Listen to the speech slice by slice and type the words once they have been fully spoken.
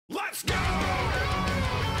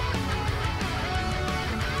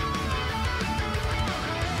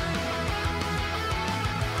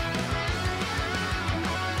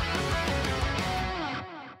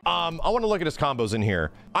I want to look at his combos in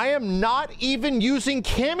here. I am not even using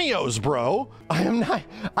cameos, bro. I'm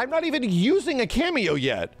not even using a cameo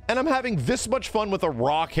yet. And I'm having this much fun with a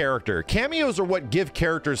raw character. Cameos are what give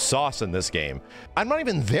characters sauce in this game. I'm not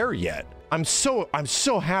even there yet. I'm so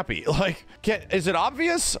happy. Like, is it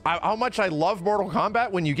obvious how much I love Mortal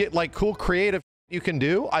Kombat when you get like cool creative you can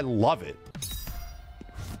do? I love it.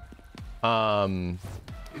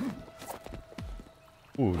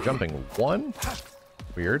 Ooh, jumping one.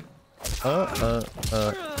 Weird. Okay.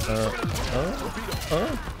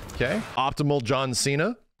 Optimal John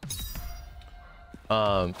Cena.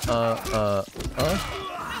 Wow,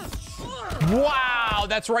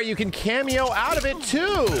 that's right. You can cameo out of it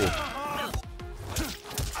too.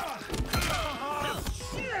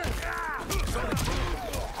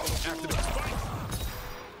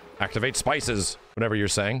 Activate spices, whatever you're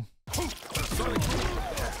saying.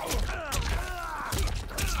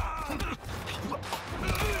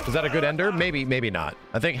 Is that a good ender? Maybe, maybe not.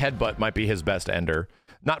 I think headbutt might be his best ender.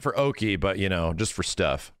 Not for Oki, but you know, just for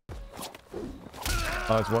stuff.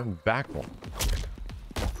 Oh, it's one back one.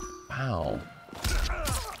 Wow.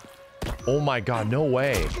 Oh my god, no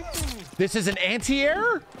way. This is an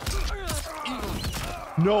anti-air?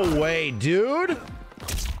 No way, dude.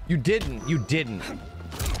 You didn't.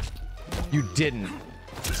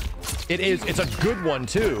 It's a good one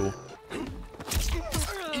too.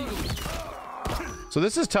 So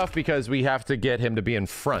this is tough because we have to get him to be in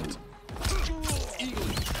front.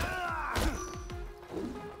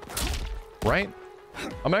 Right?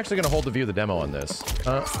 I'm actually going to hold the view of the demo on this.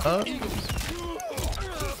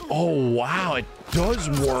 Oh, wow. It does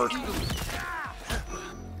work.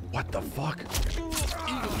 What the fuck?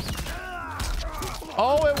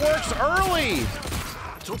 Oh, it works early.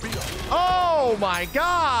 Oh, my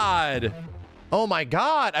God. Oh my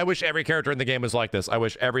god, I wish every character in the game was like this. I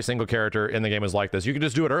wish every single character in the game was like this. You can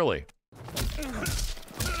just do it early.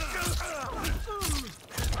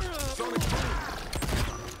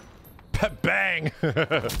 Bang!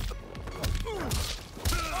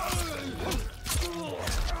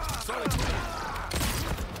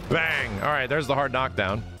 Bang! Alright, there's the hard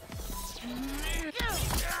knockdown.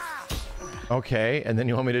 Okay, and then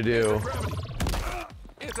you want me to do...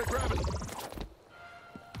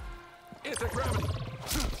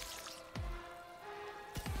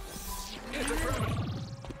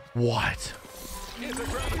 What?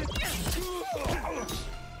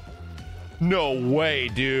 No way,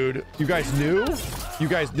 dude. You guys knew?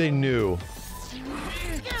 They knew.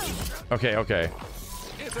 Okay, okay.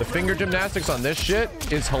 The finger gymnastics on this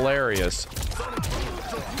shit is hilarious.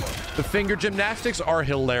 The finger gymnastics are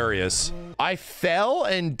hilarious. I fell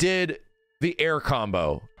and did the air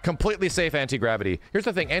combo. Completely safe anti-gravity. Here's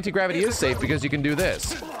the thing, anti-gravity is safe because you can do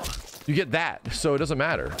this. You get that, so it doesn't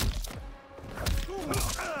matter.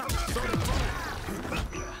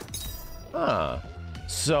 Huh.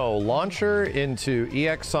 So, launcher into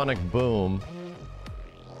EX Sonic Boom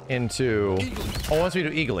into... Oh, it wants me to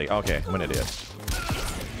do Eagly. Okay, I'm an idiot.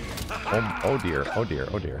 Oh dear, oh dear,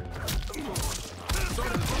 oh dear.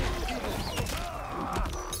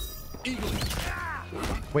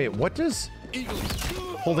 Wait, what does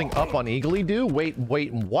holding up on Eagly do? Wait,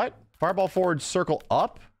 what? Fireball forward, circle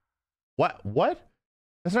up? What?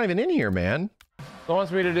 That's not even in here, man. So it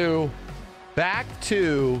wants me to do back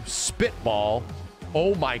to spitball.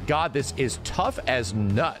 Oh my god, this is tough as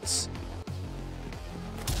nuts.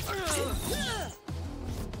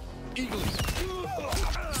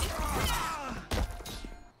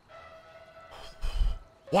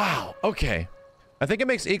 Wow, okay. I think it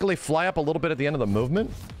makes Eagly fly up a little bit at the end of the movement.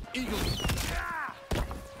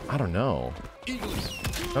 I don't know.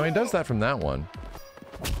 No, he does that from that one.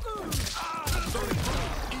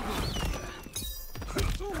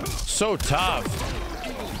 So tough.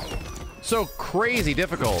 So crazy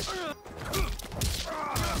difficult.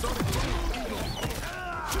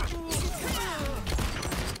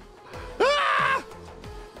 Ah!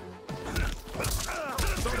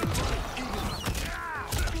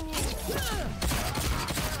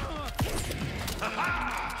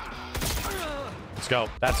 Let's go.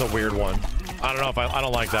 That's a weird one. I don't know if I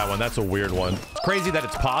don't like that one. That's a weird one. It's crazy that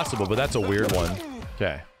it's possible, but that's a weird one.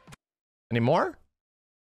 Okay. Any more?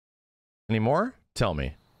 Any more? Tell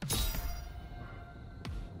me.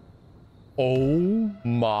 Oh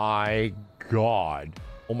my god.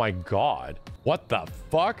 Oh my god. What the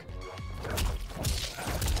fuck?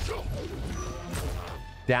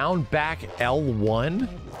 Down back L1?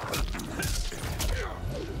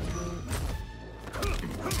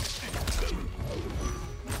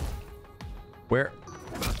 Where?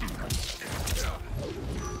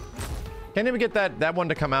 Can't even get that one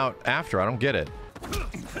to come out after. I don't get it.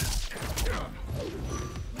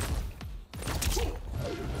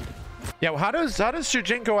 Yeah, how does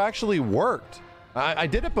Shujinko actually work? I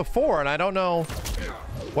did it before, and I don't know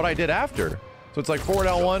what I did after. So it's like forward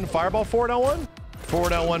L1, fireball forward L1,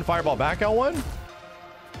 forward L1, fireball back L1.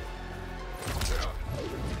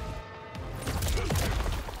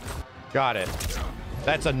 Got it.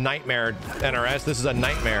 That's a nightmare, NRS. This is a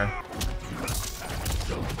nightmare.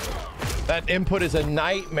 That input is a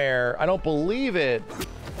nightmare. I don't believe it.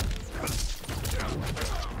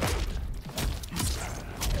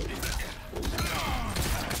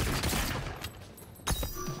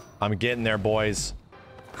 I'm getting there, boys.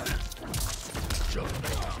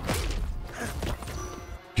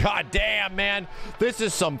 God damn, man. This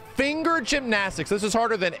is some finger gymnastics. This is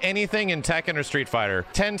harder than anything in Tekken or Street Fighter.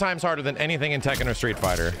 10 times harder than anything in Tekken or Street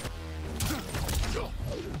Fighter.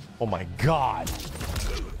 Oh my God.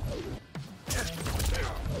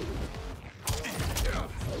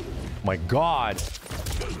 Oh my God.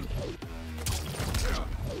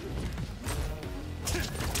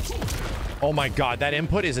 Oh my God, that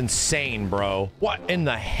input is insane, bro. What in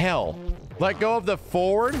the hell? Let go of the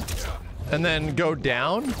forward and then go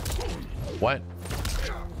down? What?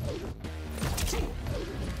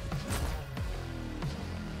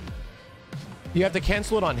 You have to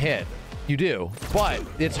cancel it on hit. You do, but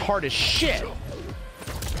it's hard as shit.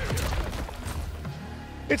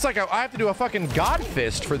 It's like I have to do a fucking God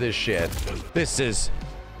fist for this shit. This is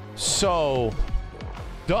so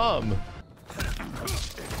dumb.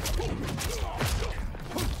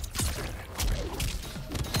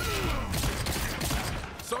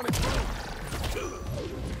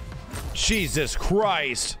 Jesus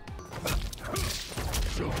Christ.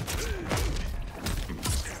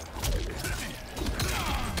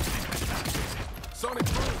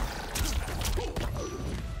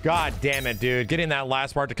 God damn it, dude. Getting that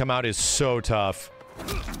last part to come out is so tough.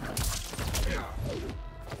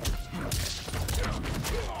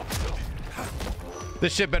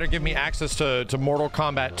 This shit better give me access to Mortal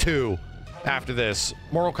Kombat 2 after this.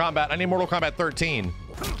 Mortal Kombat, I need Mortal Kombat 13.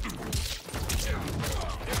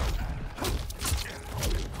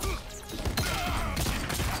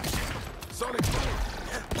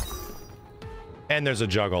 And there's a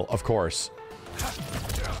juggle, of course.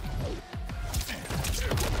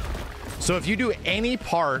 So if you do any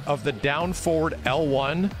part of the down forward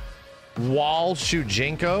L1 while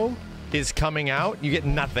Shujinko is coming out, you get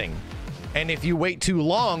nothing. And if you wait too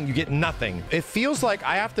long, you get nothing. It feels like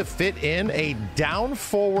I have to fit in a down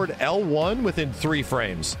forward L1 within 3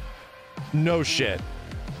 frames. No shit.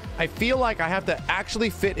 I feel like I have to actually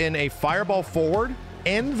fit in a fireball forward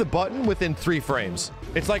and the button within 3 frames.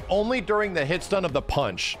 It's like only during the hit stun of the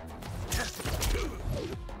punch.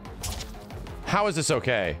 How is this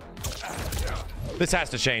okay? This has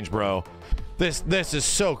to change, bro. This is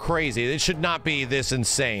so crazy. It should not be this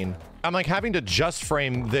insane. I'm like having to just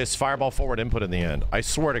frame this fireball forward input in the end. I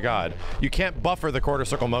swear to God. You can't buffer the quarter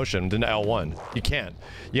circle motion into L1. You can't.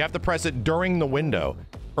 You have to press it during the window.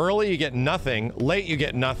 Early, you get nothing. Late, you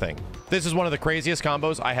get nothing. This is one of the craziest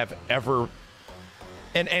combos I have ever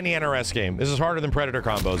in any NRS game. This is harder than Predator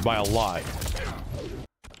combos by a lot.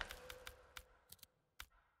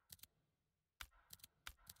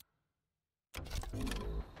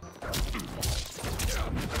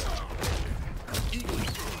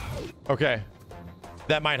 Okay.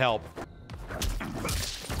 That might help.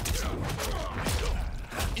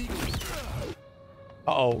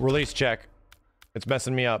 Uh-oh, release check. It's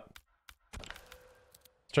messing me up.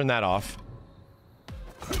 Let's turn that off.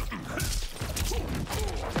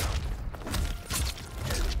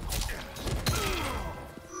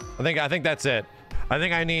 I think that's it. I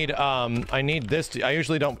think I need this to, I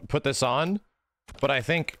usually don't put this on, but I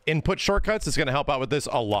think input shortcuts is going to help out with this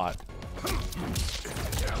a lot.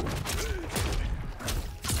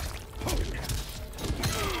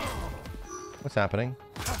 What's happening?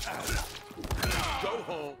 Go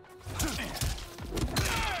home.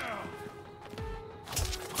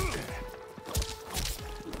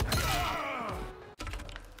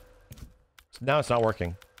 Now it's not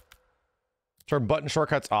working. Turn button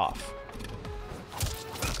shortcuts off.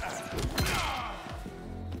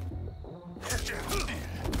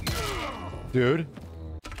 Dude.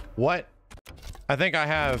 What? I think I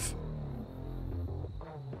have...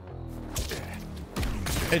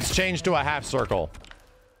 It's changed to a half circle.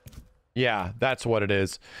 Yeah, that's what it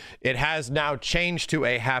is. It has now changed to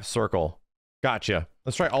a half circle. Gotcha.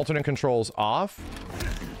 Let's try alternate controls off.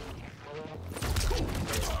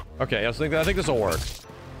 Okay, I think this will work.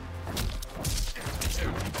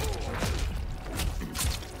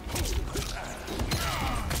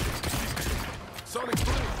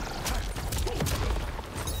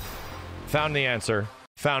 Found the answer.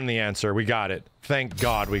 Found the answer. We got it. Thank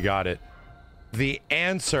God we got it. The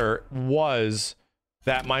answer was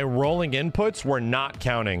that my rolling inputs were not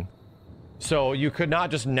counting. So you could not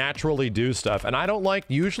just naturally do stuff. And I don't like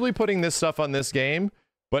usually putting this stuff on this game,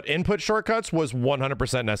 but input shortcuts was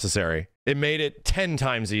 100% necessary. It made it 10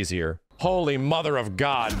 times easier. Holy mother of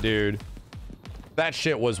God, dude. That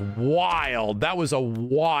shit was wild. That was a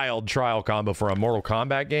wild trial combo for a Mortal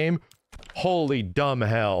Kombat game. Holy dumb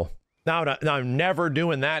hell. Now I'm never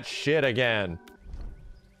doing that shit again.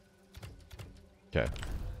 Okay.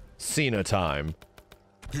 Cena time.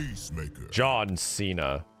 Peacemaker. John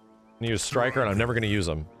Cena. I use Striker and I'm never gonna use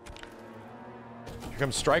him. Here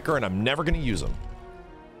comes Striker and I'm never gonna use him.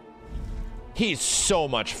 He's so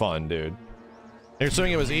much fun, dude. You're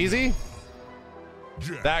assuming it was easy?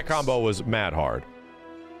 Yes. That combo was mad hard.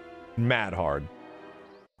 Mad hard.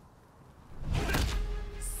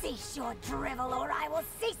 Cease your drivel or I will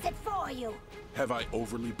cease it for you. Have I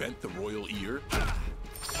overly bent the royal ear?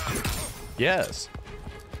 Yes.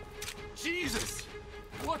 Jesus!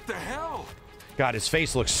 What the hell? God, his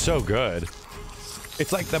face looks so good.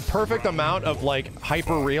 It's like the perfect amount of like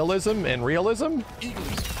hyper realism and realism.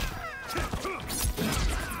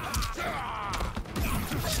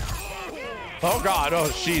 Oh God! Oh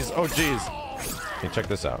jeez! Oh jeez! Okay, check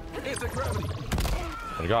this out.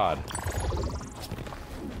 Oh God!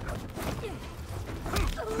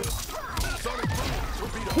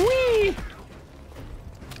 Whee!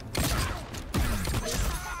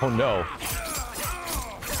 Oh no!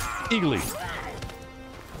 Eagly!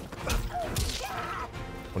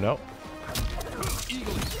 Oh no!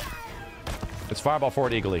 It's fireball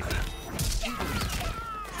forward eagly.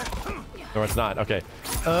 No, it's not. Okay.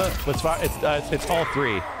 Let's fire. It's all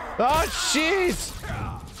three. Oh, jeez!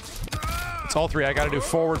 It's all three. I gotta do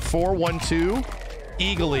forward 4, 1, 2,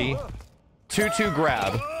 eagly, 2, 2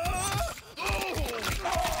 grab.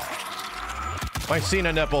 My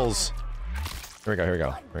Cena nipples. Here we go. Here we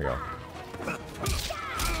go. Here we go.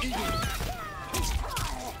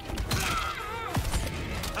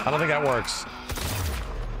 I don't think that works.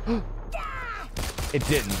 It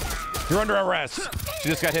didn't. You're under arrest. She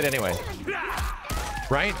just got hit anyway.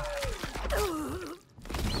 Right?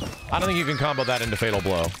 I don't think you can combo that into Fatal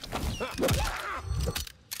Blow.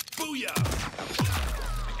 Booyah!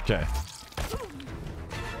 Okay.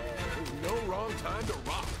 No wrong time to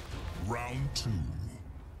rock. Round 2.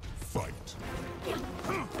 Fight.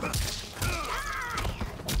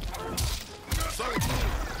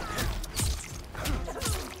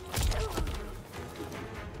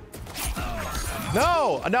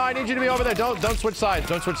 No! No, I need you to be over there. Don't switch sides.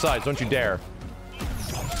 Don't switch sides. Don't you dare.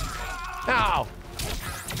 Ow!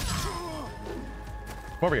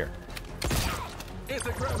 Over here.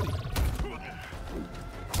 Anti-gravity.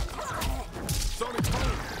 Sonic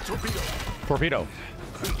boom. Torpedo. Torpedo.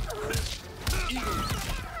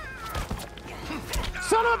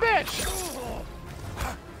 Son of a bitch!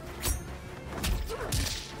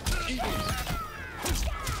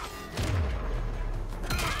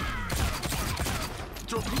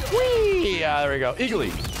 Whee! Yeah, there we go.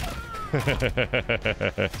 Eagly.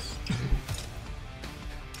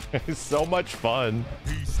 It's so much fun.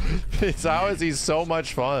 It's how is he so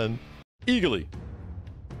much fun? Eagly.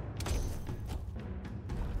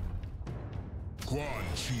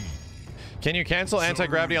 Can you cancel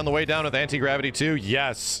anti-gravity on the way down with anti-gravity too?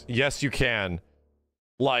 Yes. Yes, you can.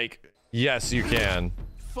 Like, yes, you can.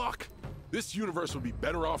 Fuck. This universe would be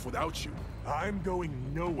better off without you. I'm going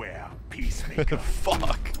nowhere, Peacemaker.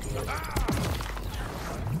 Fuck.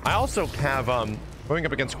 I also have, going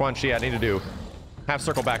up against Quan Chi, I need to do half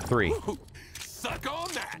circle back 3. Suck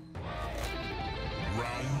on that.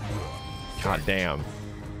 Round 1. God damn.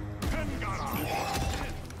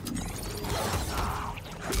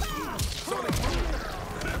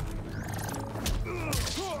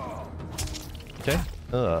 Okay.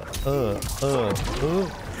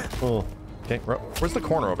 Okay, where's the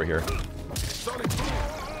corner over here?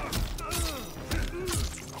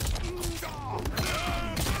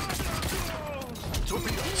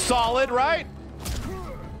 Solid, right?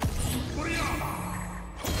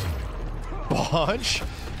 Bunch.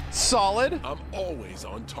 Solid. I'm always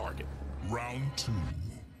on target. Round 2.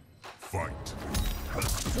 Fight.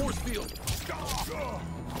 Force field.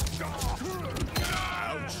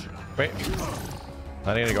 Ouch. Wait.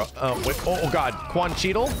 I need to go. Oh, wait. Oh, God. Quan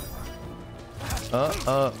Cheadle?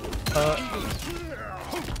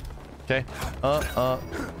 Okay.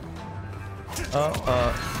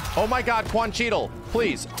 Oh my God, Quan Cheadle.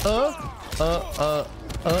 Please.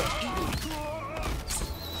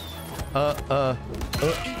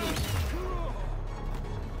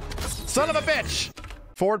 Son of a bitch!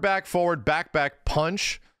 Forward, back, back,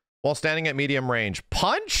 punch while standing at medium range.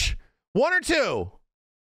 Punch? 1 or 2?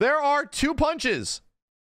 There are 2 punches.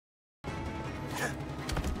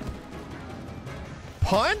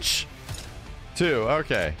 Punch? 2.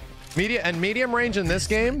 Okay. Medium range in this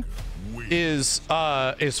game is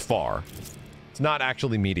far. It's not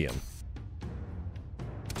actually medium.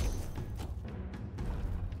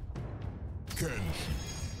 Kenshi.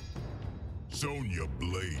 Sonya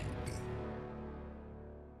Blade.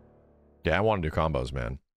 Yeah, I want to do combos,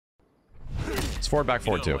 man. It's forward, back,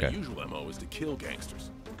 forward, too. Okay. My usual MO is to kill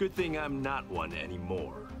gangsters. Good thing I'm not one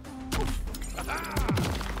anymore.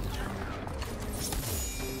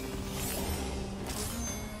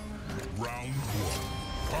 Round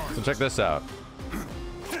 1. So check this out.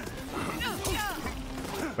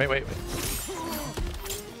 Wait.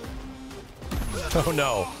 Oh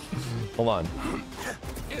no. Hold on.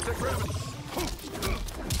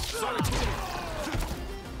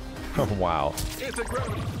 Oh wow.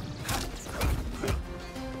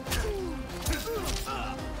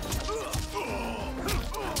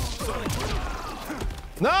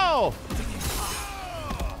 No!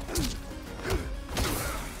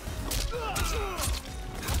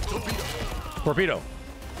 Torpedo.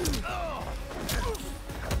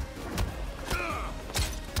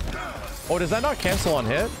 Oh, does that not cancel on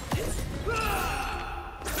hit?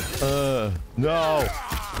 No.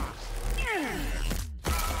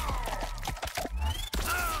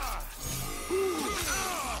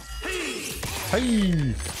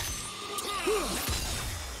 Hey.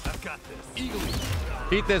 I've got this. Eagle.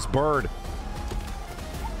 Eat this bird.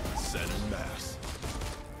 Set en masse.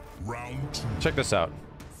 Round 2. Check this out.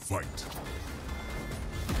 Fight.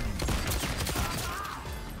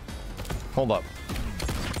 Hold up.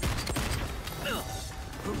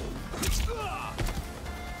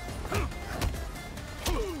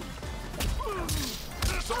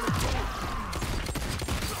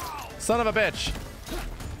 Son of a bitch.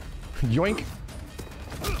 Yoink.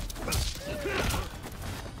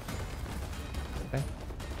 Okay.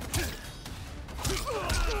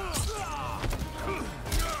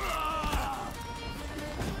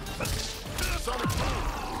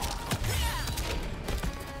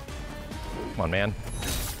 Come on, man.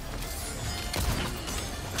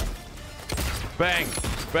 Bang,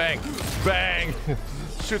 bang, bang.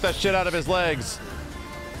 Shoot that shit out of his legs.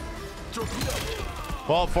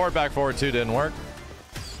 Well, forward, back, forward, 2 didn't work.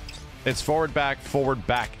 It's forward, back,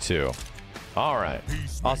 too. All right.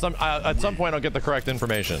 At some point, I'll get the correct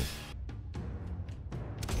information.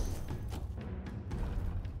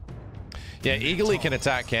 Yeah, Eagly can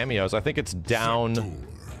attack cameos. I think it's down.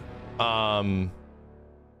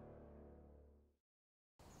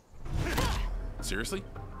 Seriously?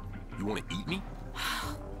 You want to eat me?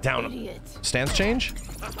 Down. Idiot. Stance change?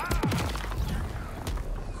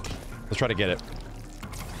 Let's try to get it.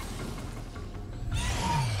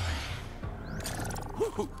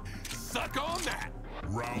 Suck on that.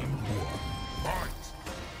 Round 1. Fight.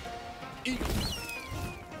 Eagle.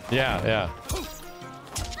 Yeah.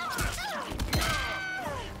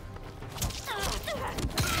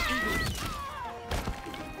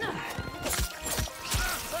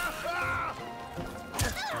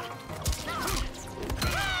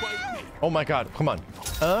 Oh my god, come on.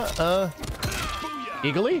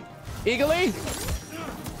 Eagly? Eagly?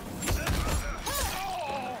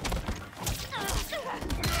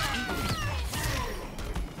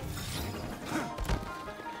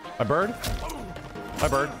 My bird? My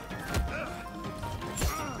bird.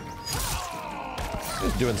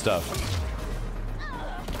 He's doing stuff.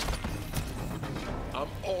 I'm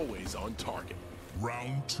always on target.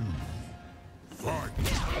 Round 2. Fight.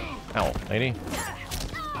 Ow, lady.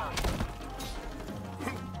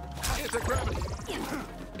 Anti-gravity.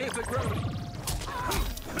 Anti-gravity.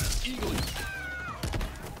 Eagle.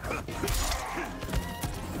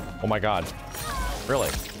 Oh my god. Really?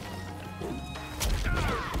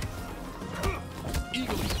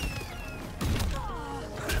 Eagle.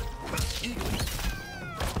 Eagle.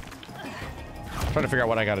 Trying to figure out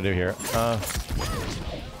what I gotta do here. I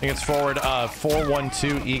think it's forward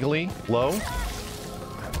 4-1-2 Eagly. Low.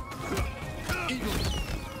 Eagle.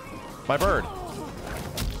 My bird.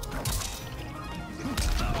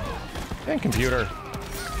 And computer.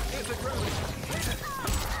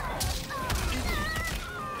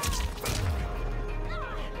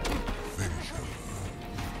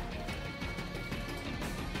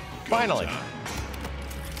 Finally.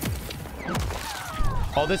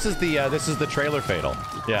 Oh, this is the trailer fatal.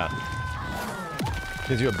 Yeah.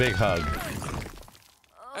 Gives you a big hug.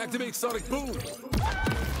 Activate sonic boom.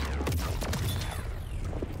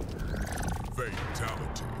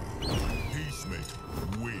 Fatality.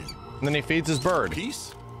 Peacemaker win. And then he feeds his bird.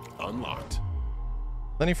 Peace unlocked.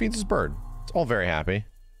 Then he feeds his bird. It's all very happy.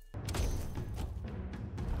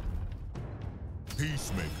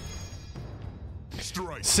 Peacemaker.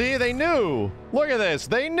 Strike. See, they knew. Look at this.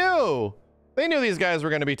 They knew. They knew these guys were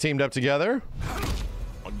going to be teamed up together.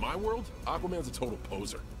 On my world, Aquaman's a total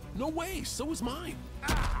poser. No way, so is mine.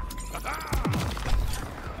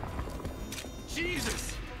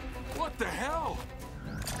 Jesus! What the hell?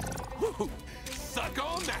 Woo, suck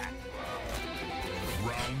on that!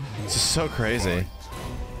 This is so crazy.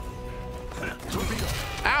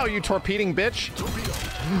 Ow, you torpedoing bitch.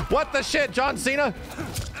 What the shit, John Cena?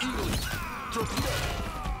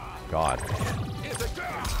 God.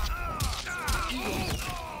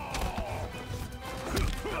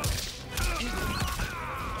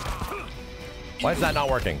 Why is that not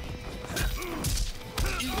working?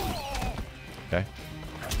 Okay.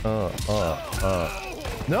 No!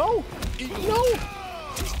 No!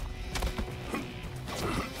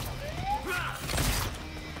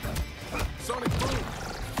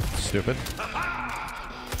 Stupid.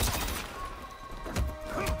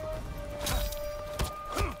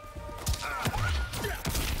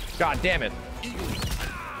 God damn it.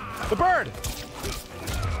 The bird!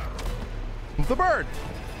 The bird!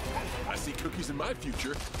 I see cookies in my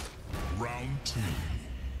future. Round 2.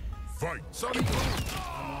 Fight. Sonic Boom!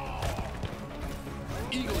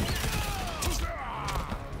 Eagle!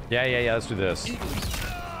 Yeah, let's do this. Eagle!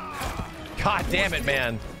 God damn it,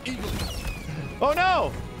 man. Eagle! Oh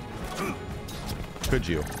no! Could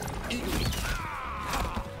you? Eagle!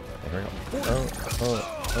 There we go.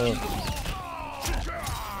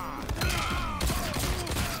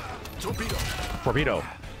 Torpedo! Torpedo.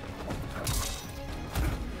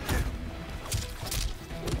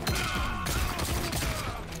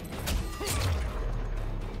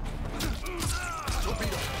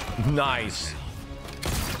 Nice.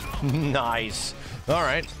 Nice. All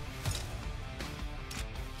right.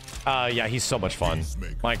 Yeah, he's so much fun.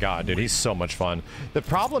 My God, dude, he's so much fun. The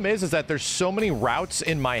problem is that there's so many routes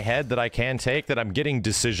in my head that I can take that I'm getting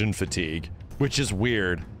decision fatigue, which is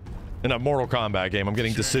weird. In a Mortal Kombat game, I'm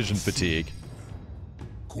getting decision fatigue.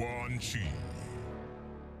 Quan Chi.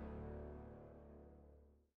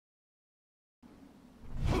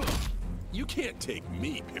 You can't take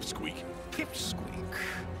me, Pipsqueak. Pipsqueak.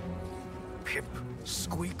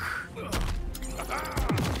 Pipsqueak.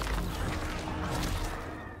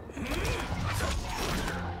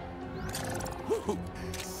 Woo,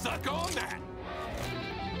 suck on that!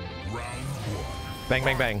 Round 1. Bang,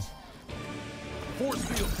 bang, bang. Force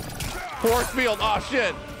field! Force field. Oh,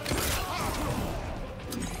 shit.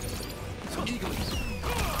 Eagle!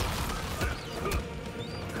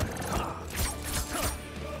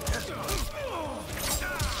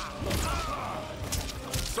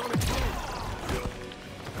 Sonic Boom!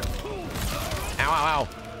 Ow, ow, ow.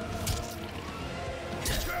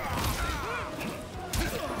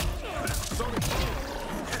 Sonic Boom!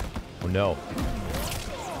 Oh, no.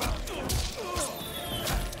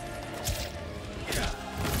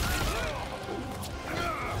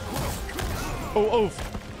 Oh, oof.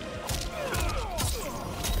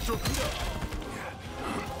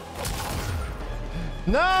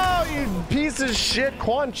 No, you piece of shit,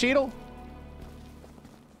 Quan Cheadle.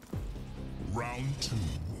 Round 2.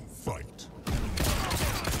 Fight.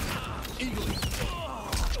 Eagle!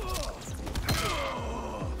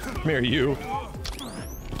 Come here, you.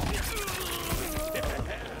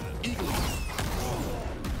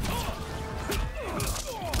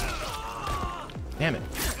 Damn it.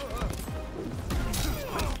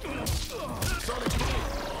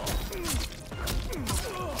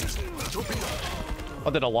 I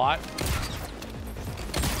did a lot.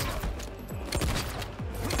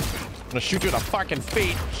 I'm gonna shoot you in the fucking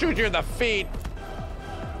feet. Shoot you in the feet.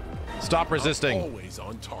 Stop resisting. Always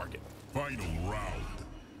on target. Final round.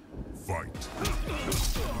 Fight.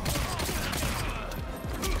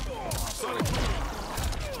 Sonic Boom!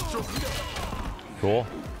 Torpedo! Cool.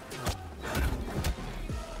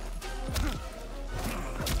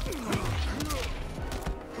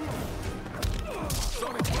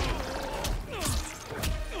 Sonic Boom!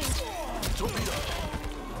 Torpedo!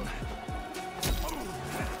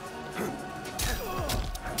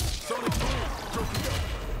 Sonic Boom! Torpedo!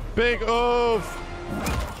 Big oof.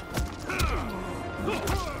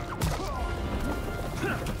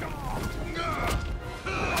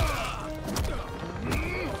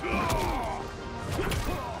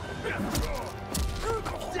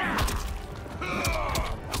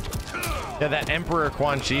 Yeah, that Emperor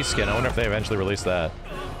Quan Chi skin. I wonder if they eventually release that.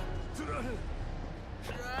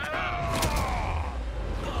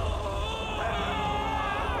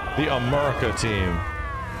 The America team.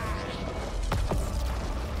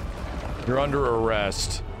 You're under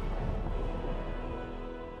arrest.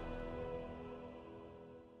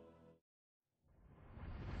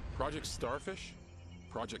 Project Starfish?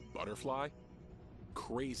 Project Butterfly?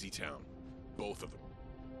 Crazy Town. Both of them.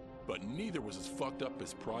 But neither was as fucked up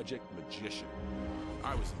as Project Magician.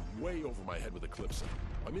 I was way over my head with Eclipse.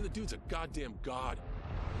 I mean, the dude's a goddamn god.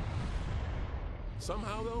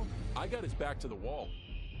 Somehow, though, I got his back to the wall.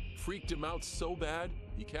 Freaked him out so bad,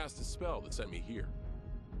 he cast a spell that sent me here.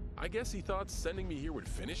 I guess he thought sending me here would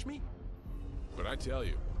finish me? But I tell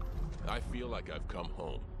you, I feel like I've come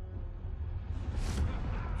home.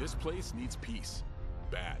 This place needs peace.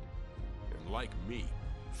 Bad. And like me,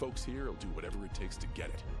 folks here will do whatever it takes to get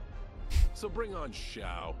it. So bring on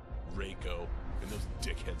Shao, Reiko, and those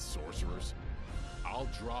dickhead sorcerers. I'll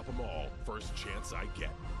drop them all first chance I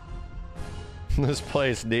get. This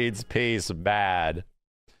place needs peace bad.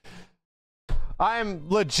 I'm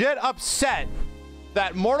legit upset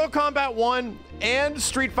that Mortal Kombat 1 and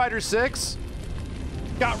Street Fighter 6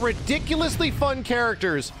 got ridiculously fun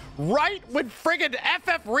characters right when friggin'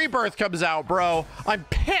 FF Rebirth comes out, bro. I'm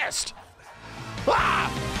pissed.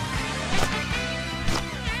 Ah!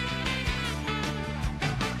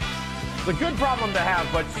 It's a good problem to have,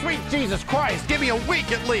 but sweet Jesus Christ, give me a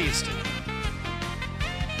week at least.